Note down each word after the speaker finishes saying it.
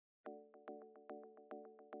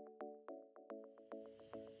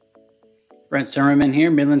Brent Zimmerman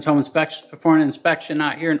here, Midlands Home Inspection, for an inspection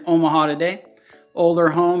out here in Omaha today. Older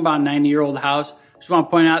home, about a 90-year-old house. Just want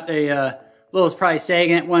to point out the little was probably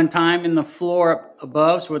sagging at one time in the floor up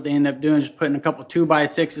above. So what they end up doing is just putting a couple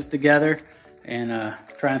 2x6s together and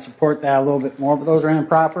try and support that a little bit more. But those are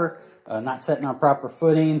improper, not setting on proper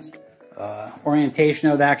footings. Orientation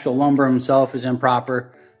of the actual lumber itself is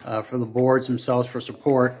improper for the boards themselves for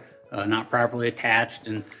support, not properly attached.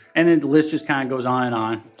 And then the list just kind of goes on and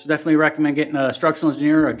on. So definitely recommend getting a structural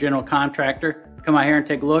engineer or a general contractor to come out here and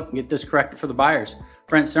take a look and get this corrected for the buyers.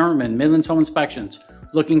 Brent Zimmerman, Midlands Home Inspections,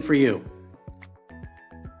 looking for you.